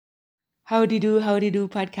Howdy do,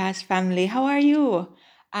 podcast family. How are you?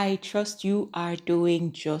 I trust you are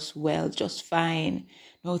doing just well, just fine.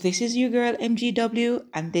 Now, this is your girl MGW,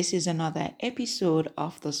 and this is another episode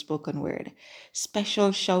of The Spoken Word.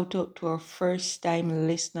 Special shout out to our first time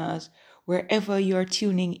listeners, wherever you're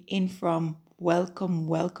tuning in from.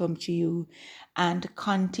 Welcome to you, and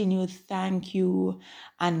continue thank you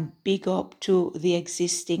and big up to the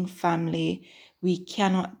existing family. We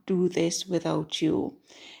cannot do this without you.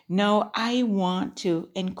 Now, I want to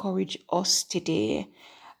encourage us today.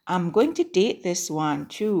 I'm going to date this one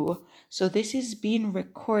too. So, this is being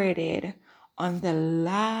recorded on the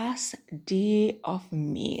last day of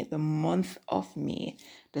May, the month of May,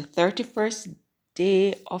 the 31st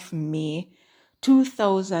day of May,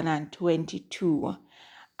 2022.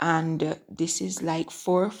 And this is like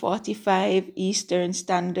 4:45 Eastern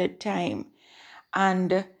Standard Time.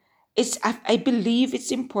 And I believe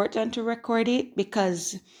it's important to record it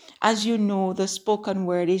because, as you know, the spoken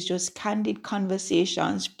word is just candid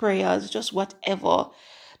conversations, prayers, just whatever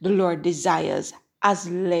the Lord desires as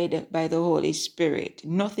led by the Holy Spirit.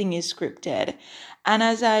 Nothing is scripted. And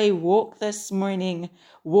as I woke this morning,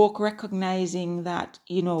 woke recognizing that,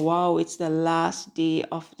 wow, it's the last day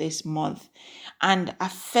of this month. And I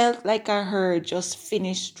felt like I heard just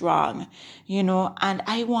finish strong, and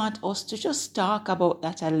I want us to just talk about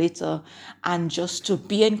that a little and just to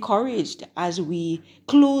be encouraged as we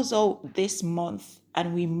close out this month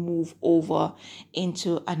and we move over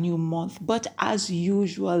into a new month. But as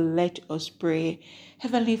usual, let us pray.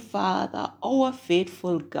 Heavenly Father, our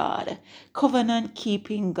faithful God, covenant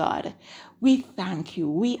keeping God, we thank you,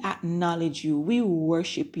 we acknowledge you, we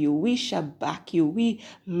worship you, we shall back you, we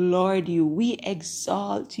lord you, we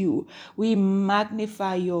exalt you, we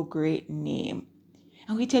magnify your great name.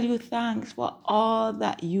 And we tell you thanks for all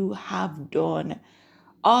that you have done,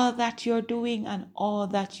 all that you're doing, and all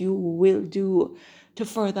that you will do to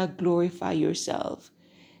further glorify yourself.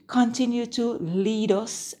 Continue to lead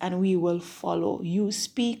us and we will follow. You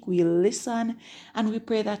speak, we listen, and we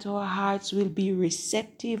pray that our hearts will be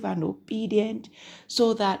receptive and obedient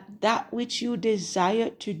so that that which you desire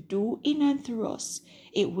to do in and through us,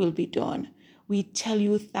 it will be done. We tell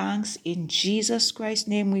you thanks in Jesus Christ's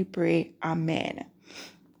name we pray. Amen.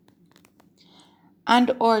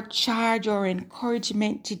 And our charge or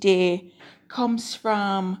encouragement today comes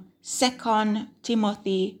from 2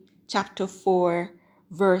 Timothy chapter 4,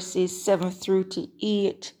 verses 7 through to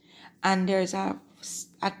 8. And there's a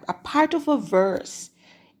part of a verse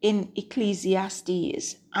in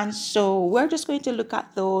Ecclesiastes. And so we're just going to look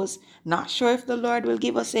at those. Not sure if the Lord will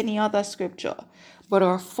give us any other scripture, but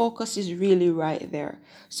our focus is really right there.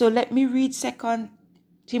 So let me read 2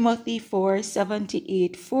 Timothy 4, 7 to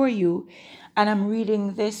 8 for you. And I'm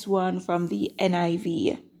reading this one from the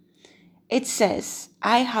NIV. It says,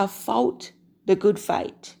 I have fought the good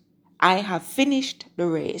fight. I have finished the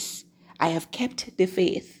race. I have kept the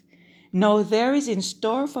faith. Now there is in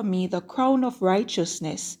store for me the crown of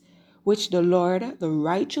righteousness, which the Lord, the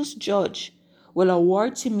righteous judge, will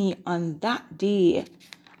award to me on that day,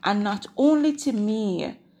 and not only to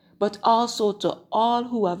me, but also to all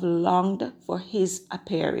who have longed for his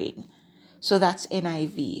appearing. So that's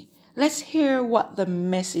NIV. Let's hear what the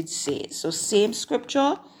Message says. So same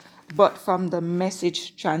scripture, but from the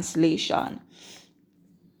Message translation.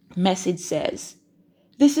 Message says,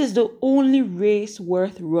 this is the only race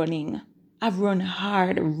worth running. I've run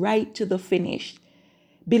hard right to the finish,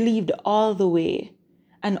 believed all the way,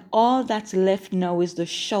 and all that's left now is the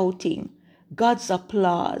shouting, God's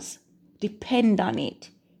applause. Depend on it.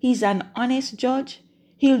 He's an honest judge.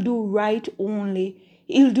 He'll do right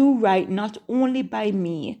not only by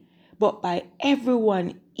me, but by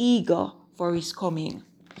everyone eager for his coming.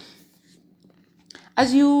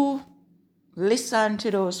 As you listen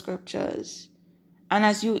to those scriptures, and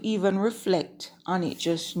as you even reflect on it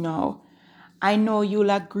just now, I know you'll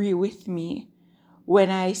agree with me when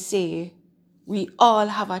I say we all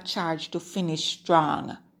have a charge to finish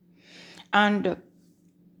strong. And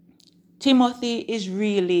Timothy is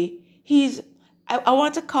really, I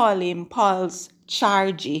want to call him Paul's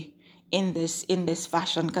chargey in this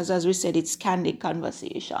fashion, because as we said, it's candid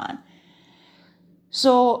conversation.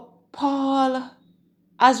 So Paul,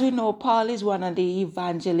 as we know, Paul is one of the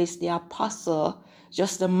evangelists, the apostle,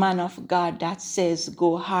 just the man of God that says,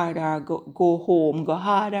 go harder, go home, go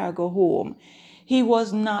harder, go home. He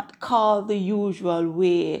was not called the usual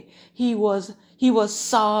way. He was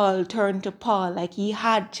Saul turned to Paul. Like he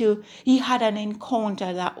had an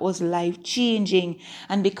encounter that was life-changing.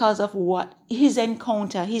 And because of what his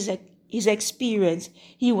encounter, his experience,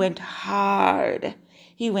 he went hard.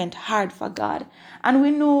 He went hard for God. And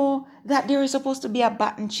we know that there is supposed to be a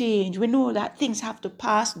baton change. We know that things have to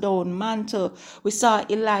pass down mantle. We saw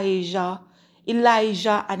Elijah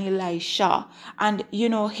and Elisha. And,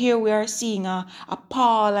 here we are seeing a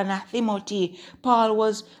Paul and a Timothy. Paul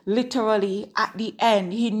was literally at the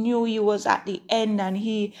end. He knew he was at the end, and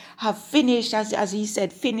he have finished, as he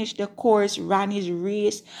said, finished the course, ran his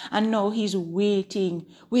race. And now he's waiting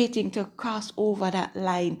to cross over that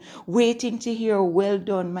line, waiting to hear, well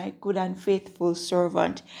done, my good and faithful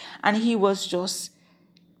servant. And he was just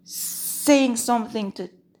saying something to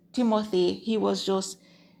Timothy. He was just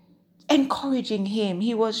encouraging him.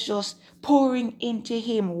 He was just pouring into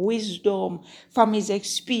him wisdom from his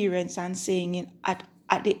experience and saying at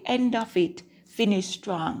the end of it, finish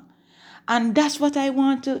strong. And that's what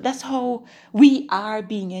that's how we are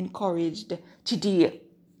being encouraged today.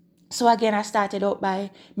 So again, I started out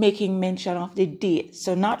by making mention of the date.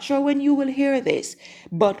 So not sure when you will hear this,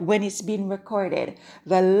 but when it's been recorded,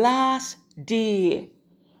 the last day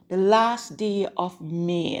of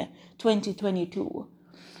May 2022.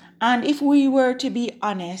 And if we were to be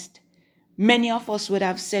honest, many of us would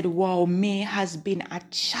have said, wow, May has been a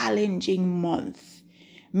challenging month.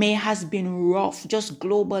 May has been rough, just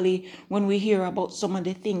globally, when we hear about some of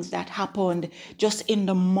the things that happened just in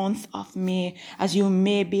the month of May. As you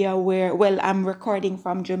may be aware, well, I'm recording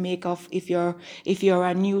from Jamaica. If you're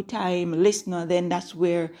a new time listener, then that's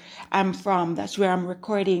where I'm from. That's where I'm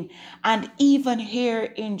recording. And even here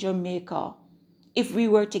in Jamaica, if we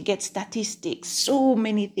were to get statistics, so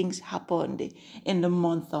many things happened in the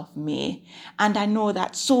month of May. And I know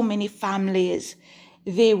that so many families,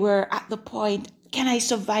 they were at the point, can I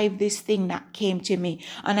survive this thing that came to me?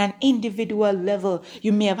 On an individual level,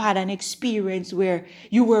 you may have had an experience where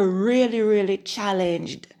you were really, really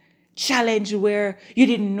challenged where you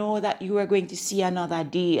didn't know that you were going to see another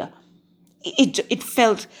day. It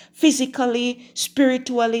felt physically,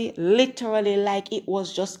 spiritually, literally like it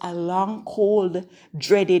was just a long, cold,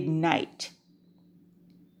 dreaded night.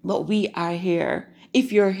 But we are here.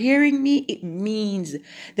 If you're hearing me, it means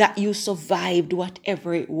that you survived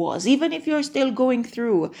whatever it was. Even if you're still going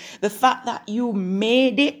through, the fact that you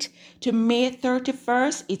made it to May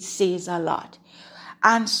 31st, it says a lot.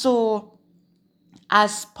 And so,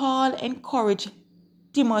 as Paul encouraged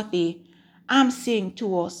Timothy, I'm saying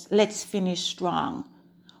to us, let's finish strong.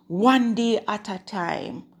 One day at a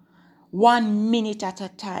time, 1 minute at a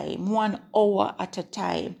time, 1 hour at a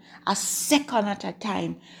time, a second at a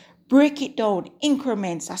time. Break it down,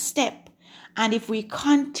 increments, a step. And if we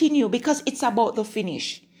continue, because it's about the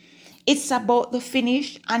finish. It's about the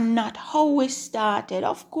finish and not how we started.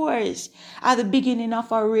 Of course, at the beginning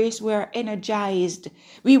of our race, we're energized.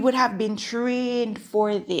 We would have been trained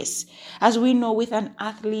for this. As we know with an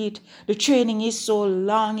athlete, the training is so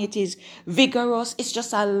long, it is vigorous. It's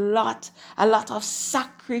just a lot of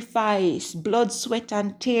sacrifice, blood, sweat,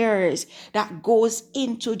 and tears that goes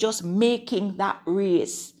into just making that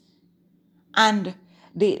race. And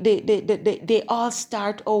they all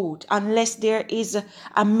start out unless there is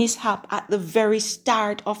a mishap at the very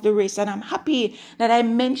start of the race. And I'm happy that I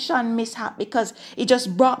mentioned mishap because it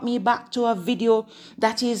just brought me back to a video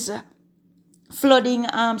that is flooding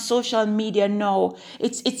social media now.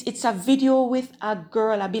 It's a video with a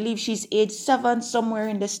girl. I believe she's age 7 somewhere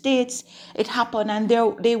in the States. It happened and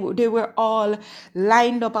they were all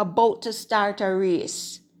lined up about to start a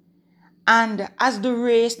race. And as the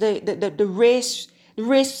race, the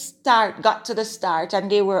race got to the start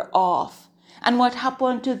and they were off. And what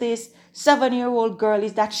happened to this 7-year-old girl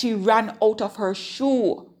is that she ran out of her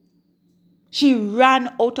shoe. She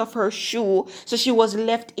ran out of her shoe. So she was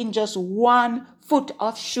left in just 1 foot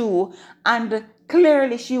of shoe. And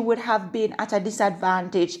clearly she would have been at a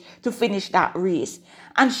disadvantage to finish that race.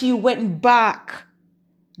 And she went back,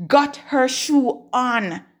 got her shoe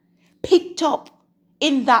on, picked up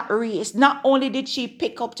in that race. Not only did she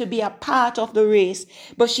pick up to be a part of the race,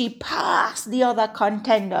 but she passed the other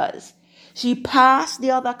contenders.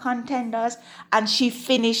 And she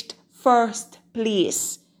finished first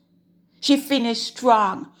place. She finished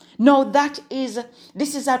strong. Now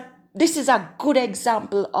this is a good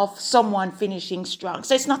example of someone finishing strong.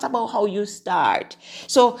 So it's not about how you start.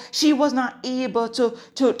 So she was not able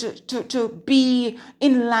to be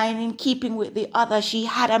in line in keeping with the others. She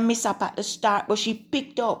had a mishap at the start, but she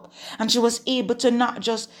picked up and she was able to not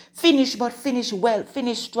just finish, but finish well,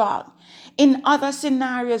 finish strong. In other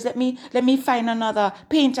scenarios, let me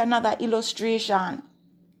paint another illustration.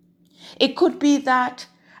 It could be that,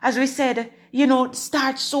 as we said,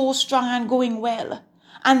 start so strong and going well.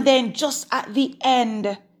 And then just at the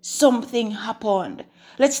end, something happened.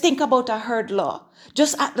 Let's think about a hurdler.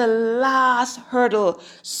 Just at the last hurdle,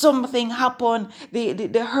 something happened.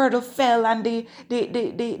 The hurdle fell, and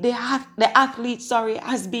the athlete,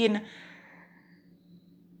 has been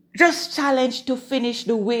just challenged to finish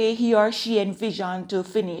the way he or she envisioned to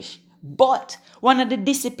finish. But one of the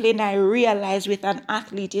discipline I realize with an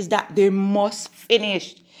athlete is that they must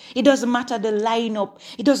finish. It doesn't matter the lineup.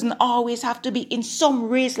 It doesn't always have to be in some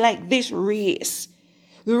race like this race.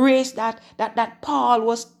 The race that Paul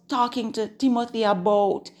was talking to Timothy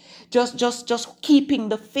about. Just keeping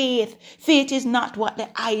the faith. Faith is not what the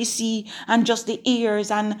eye see and just the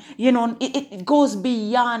ears, and it goes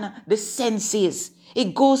beyond the senses.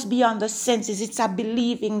 It goes beyond the senses. It's a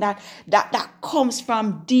believing that comes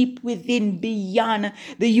from deep within, beyond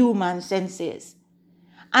the human senses.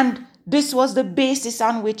 And this was the basis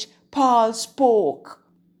on which Paul spoke.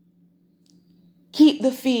 Keep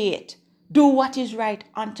the faith. Do what is right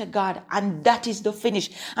unto God, and that is the finish.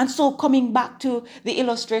 And so coming back to the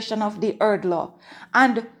illustration of the hurdler,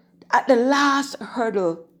 and at the last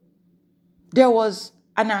hurdle, there was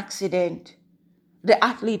an accident. The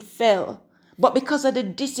athlete fell. But because of the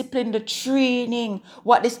discipline, the training,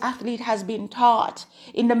 what this athlete has been taught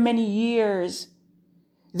in the many years,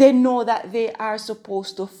 they know that they are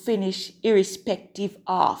supposed to finish irrespective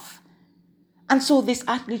of. And so this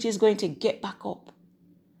athlete is going to get back up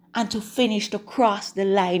and to finish, to cross the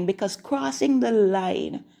line, because crossing the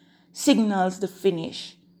line signals the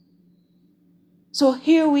finish. So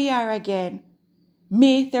here we are again,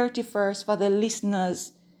 May 31st for the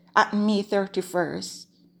listeners at May 31st.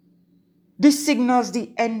 This signals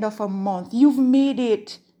the end of a month. You've made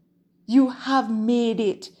it. You have made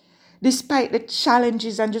it. Despite the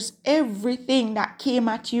challenges and just everything that came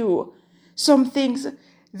at you. Some things,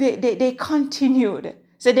 they continued.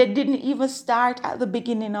 So they didn't even start at the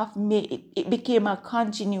beginning of May. It became a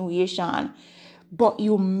continuation. But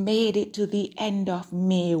you made it to the end of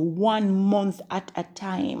May, 1 month at a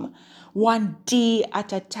time, 1 day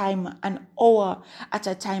at a time, an hour at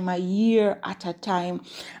a time, a year at a time.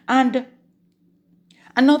 And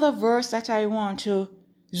another verse that I want to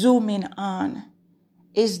zoom in on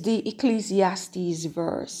is the Ecclesiastes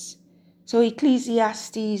verse. So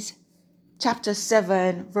Ecclesiastes chapter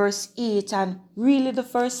 7, verse 8, and really the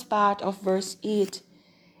first part of verse 8,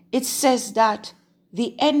 it says that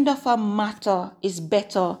the end of a matter is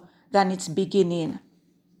better than its beginning.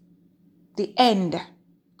 The end,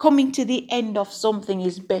 coming to the end of something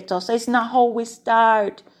is better. So it's not how we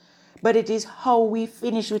start, but it is how we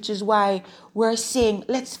finish, which is why we're saying,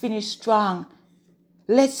 let's finish strong.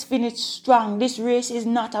 Let's finish strong. This race is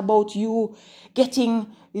not about you getting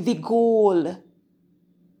the goal.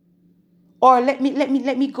 Or let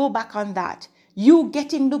me go back on that. You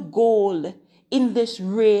getting the goal in this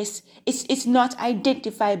race, it's not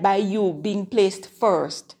identified by you being placed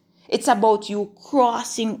first. It's about you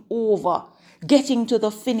crossing over, getting to the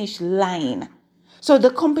finish line. So the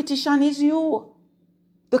competition is you.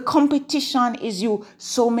 The competition is you.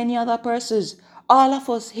 So many other persons, all of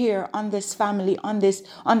us here on this family, on this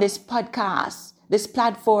podcast, this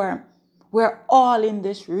platform, we're all in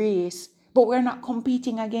this race, but we're not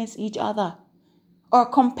competing against each other. Our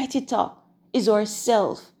competitor is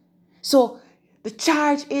ourselves. So the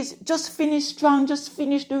charge is just finish strong, just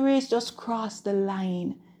finish the race, just cross the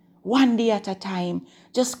line. 1 day at a time,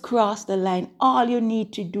 just cross the line. All you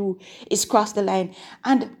need to do is cross the line.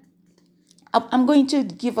 And I'm going to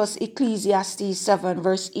give us Ecclesiastes 7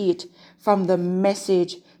 verse 8 from the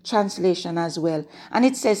Message translation as well. And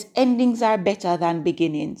it says, endings are better than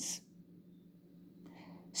beginnings.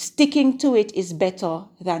 Sticking to it is better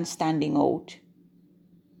than standing out.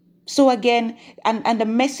 So again, and the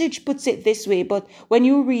Message puts it this way, but when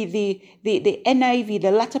you read the NIV,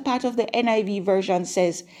 the latter part of the NIV version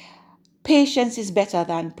says, patience is better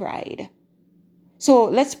than pride. So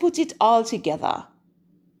let's put it all together.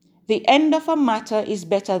 The end of a matter is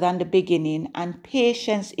better than the beginning, and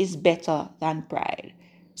patience is better than pride.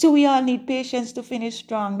 So we all need patience to finish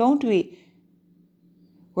strong, don't we?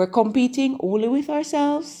 We're competing only with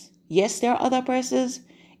ourselves. Yes, there are other persons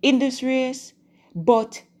in this race,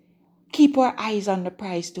 but keep our eyes on the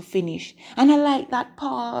prize to finish. And I like that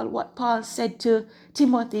what Paul said to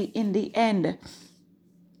Timothy in the end.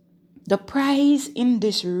 The prize in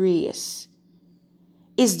this race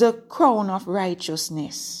is the crown of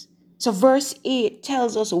righteousness. So verse 8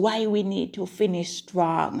 tells us why we need to finish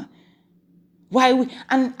strong.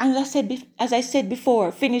 And as I said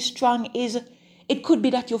before, finish strong is, it could be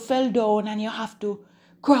that you fell down and you have to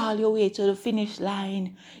crawl your way to the finish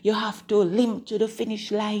line. You have to limp to the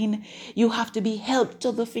finish line. You have to be helped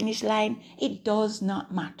to the finish line. It does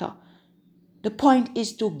not matter. The point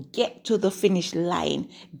is to get to the finish line.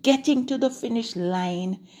 Getting to the finish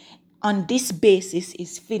line on this basis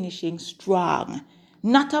is finishing strong.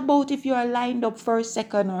 Not about if you are lined up first,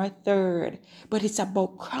 second, or third, but it's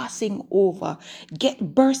about crossing over,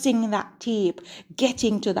 bursting that tape,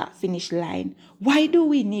 getting to that finish line. Why do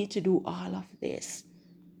we need to do all of this?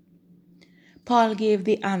 Paul gave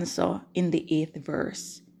the answer in the 8th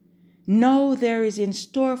verse. Now there is in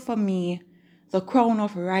store for me the crown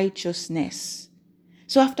of righteousness.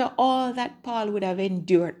 So after all that Paul would have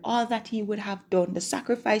endured, all that he would have done, the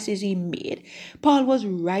sacrifices he made, Paul was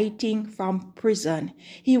writing from prison.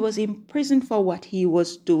 He was in prison for what he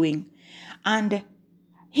was doing. And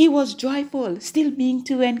he was joyful, still being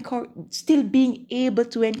able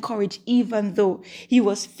to encourage, even though he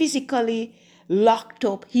was physically locked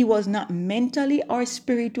up. He was not mentally or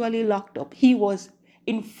spiritually locked up. He was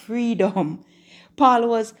in freedom. Paul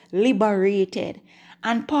was liberated.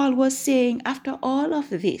 And Paul was saying, after all of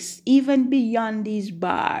this, even beyond these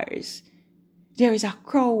bars, there is a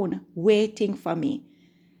crown waiting for me.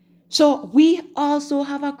 So we also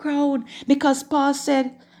have a crown, because Paul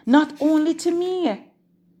said, not only to me,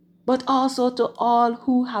 but also to all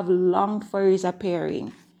who have longed for his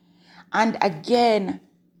appearing. And again,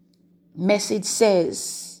 message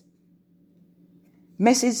says,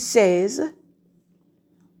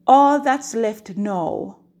 all that's left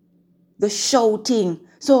now, the shouting.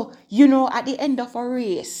 So, at the end of a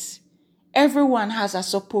race, everyone has a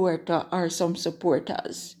supporter or some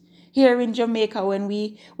supporters. Here in Jamaica,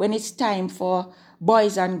 when it's time for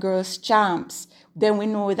boys and girls champs, then we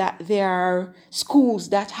know that there are schools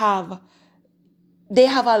that have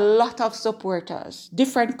a lot of supporters,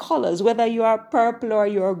 different colors, whether you are purple or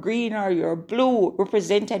you're green or you're blue,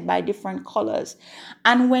 represented by different colors.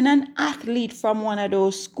 And when an athlete from one of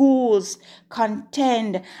those schools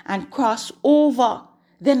contend and cross over,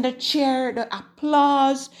 then the cheer, the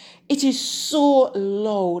applause, it is so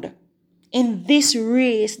loud. In this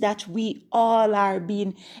race that we all are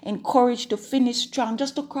being encouraged to finish strong,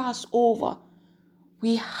 just to cross over,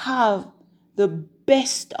 we have the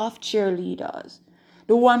best of cheerleaders.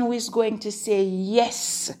 The one who is going to say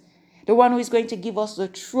yes. The one who is going to give us the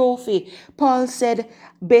trophy. Paul said,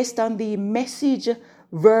 based on the Message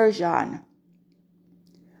version,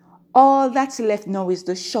 all that's left now is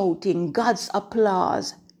the shouting, God's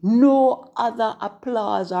applause. No other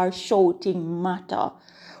applause or shouting matter.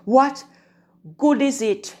 What good is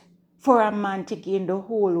it for a man to gain the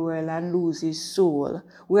whole world and lose his soul?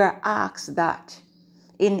 We are asked that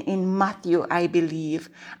in Matthew, I believe.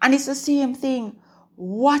 And it's the same thing.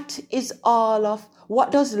 What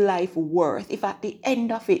does life worth if at the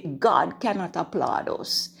end of it, God cannot applaud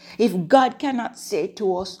us? If God cannot say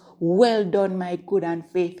to us, well done, my good and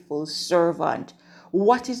faithful servant,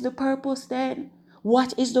 what is the purpose then?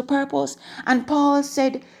 What is the purpose? And Paul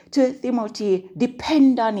said to Timothy,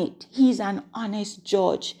 depend on it. He's an honest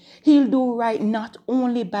judge. He'll do right not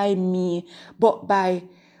only by me, but by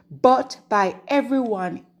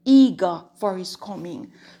everyone eager for his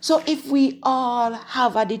coming. So if we all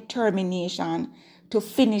have a determination to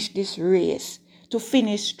finish this race, to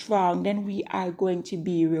finish strong, then we are going to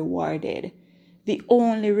be rewarded. The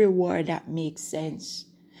only reward that makes sense.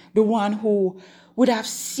 The one who would have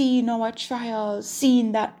seen our trials,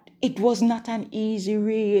 seen that it was not an easy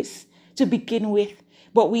race to begin with,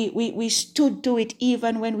 but we stood to it.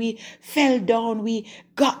 Even when we fell down, we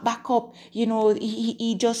got back up.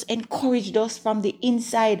 He just encouraged us from the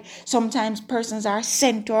inside. Sometimes persons are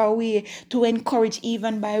sent our way to encourage,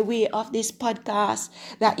 even by way of this podcast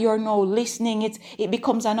that you're now listening. It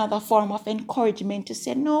becomes another form of encouragement to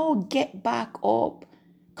say, no, get back up.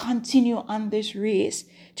 Continue on this race.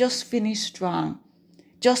 Just finish strong.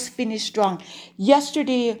 Just finish strong.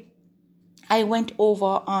 Yesterday, I went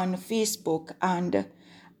over on Facebook and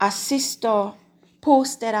a sister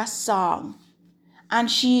posted a song, and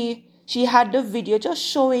she had the video just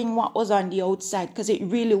showing what was on the outside, because it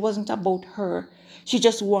really wasn't about her. She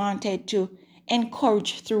just wanted to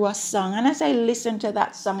encourage through a song. And as I listened to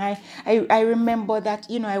that song, I remember that,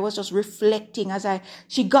 I was just reflecting as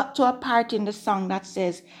she got to a part in the song that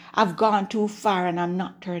says, I've gone too far and I'm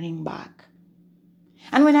not turning back.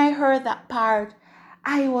 And when I heard that part,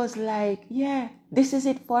 I was like, yeah, this is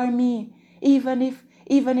it for me. Even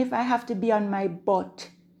if I have to be on my butt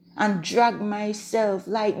and drag myself,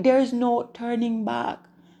 like there's no turning back.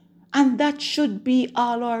 And that should be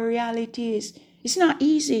all our realities. It's not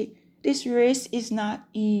easy. This race is not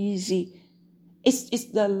easy. It's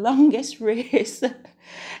the longest race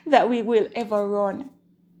that we will ever run.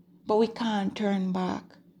 But we can't turn back.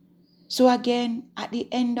 So again, at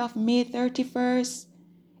the end of May 31st,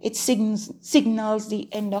 it signals the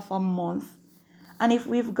end of a month. And if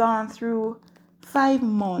we've gone through 5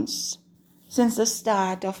 months since the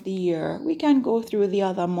start of the year, we can go through the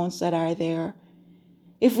other months that are there.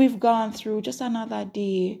 If we've gone through just another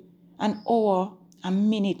day, an hour, a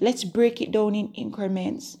minute, let's break it down in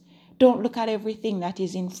increments. Don't look at everything that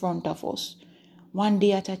is in front of us. One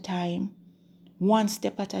day at a time, one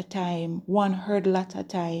step at a time, one hurdle at a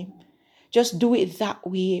time. Just do it that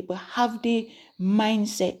way, but have the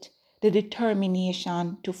mindset, the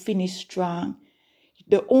determination to finish strong.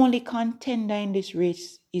 The only contender in this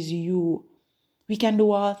race is you. We can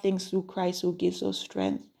do all things through Christ who gives us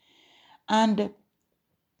strength. And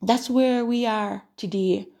that's where we are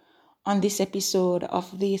today on this episode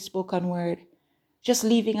of the Spoken Word. Just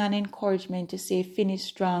leaving an encouragement to say finish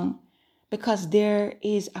strong, because there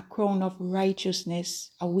is a crown of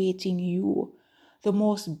righteousness awaiting you. The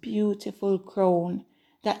most beautiful crown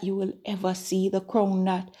that you will ever see. The crown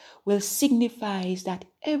that will signify that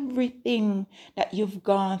everything that you've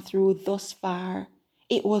gone through thus far,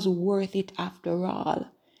 it was worth it after all.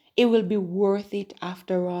 It will be worth it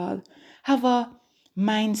after all. Have a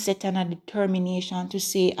mindset and a determination to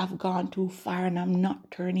say, I've gone too far and I'm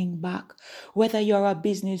not turning back. Whether you're a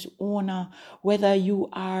business owner, whether you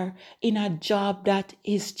are in a job that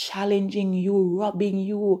is challenging you, robbing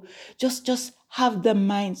you, just have the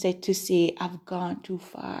mindset to say, I've gone too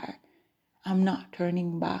far. I'm not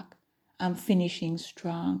turning back. I'm finishing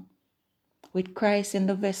strong. With Christ in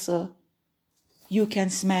the vessel, you can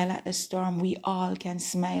smile at the storm. We all can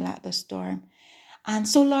smile at the storm. And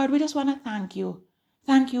so, Lord, we just want to thank you.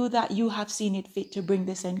 Thank you that you have seen it fit to bring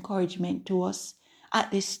this encouragement to us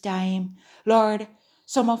at this time. Lord,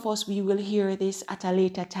 some of us, we will hear this at a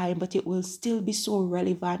later time, but it will still be so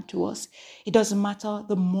relevant to us. It doesn't matter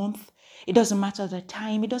the month. It doesn't matter the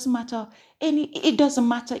time. It doesn't matter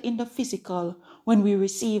in the physical when we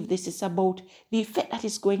receive this. It's about the effect that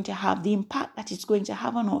it's going to have, the impact that it's going to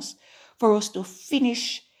have on us for us to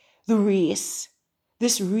finish the race.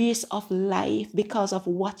 This race of life because of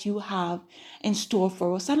what you have in store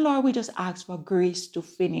for us. And Lord, we just ask for grace to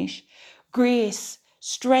finish. Grace,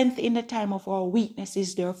 strength in the time of our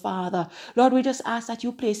weaknesses, dear Father. Lord, we just ask that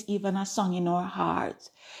you place even a song in our hearts.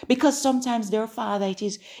 Because sometimes, dear Father, it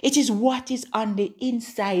is what is on the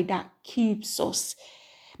inside that keeps us.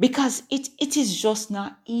 Because it is just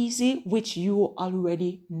not easy, which you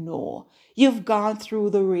already know. You've gone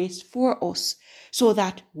through the race for us so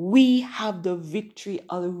that we have the victory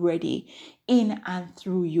already in and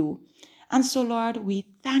through you. And so, Lord, we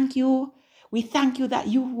thank you. We thank you that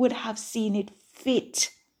you would have seen it fit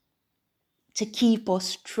to keep us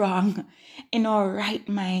strong in our right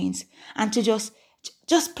minds and to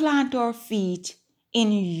just plant our feet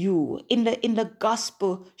in you, in the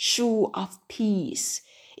gospel shoe of peace.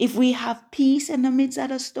 If we have peace in the midst of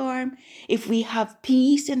the storm, if we have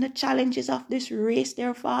peace in the challenges of this race,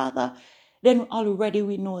 dear Father, then already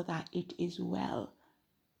we know that it is well.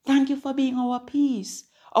 Thank you for being our peace,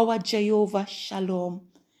 our Jehovah Shalom.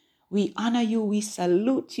 We honor you, we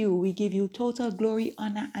salute you, we give you total glory,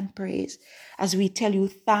 honor, and praise as we tell you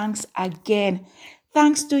thanks again.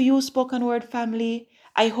 Thanks to you, Spoken Word family.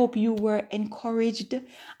 I hope you were encouraged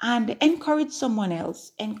and encourage someone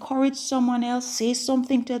else. Encourage someone else, say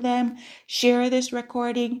something to them, share this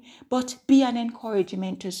recording, but be an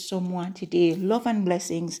encouragement to someone today. Love and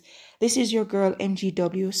blessings. This is your girl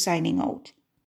MGW signing out.